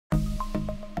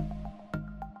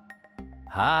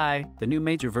Hi! The new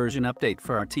major version update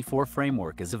for our T4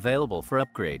 framework is available for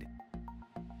upgrade.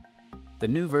 The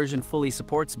new version fully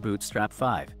supports Bootstrap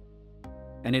 5,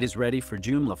 and it is ready for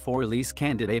Joomla 4 Release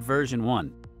Candidate version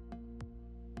 1.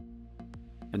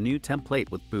 A new template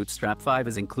with Bootstrap 5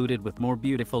 is included with more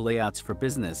beautiful layouts for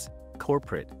business,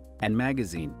 corporate, and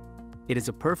magazine. It is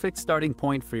a perfect starting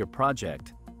point for your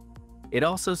project. It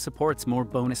also supports more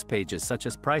bonus pages such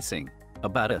as pricing,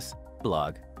 about us,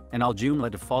 blog, and all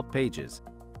Joomla default pages.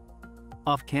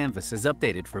 Off Canvas is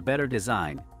updated for better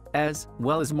design, as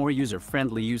well as more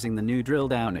user-friendly using the new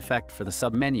drill-down effect for the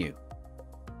submenu.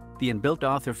 The inbuilt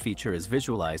author feature is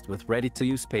visualized with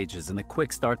ready-to-use pages in the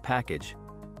Quick Start package.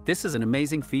 This is an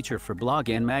amazing feature for blog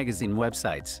and magazine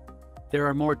websites. There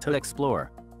are more to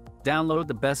explore. Download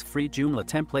the best free Joomla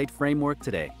template framework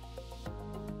today.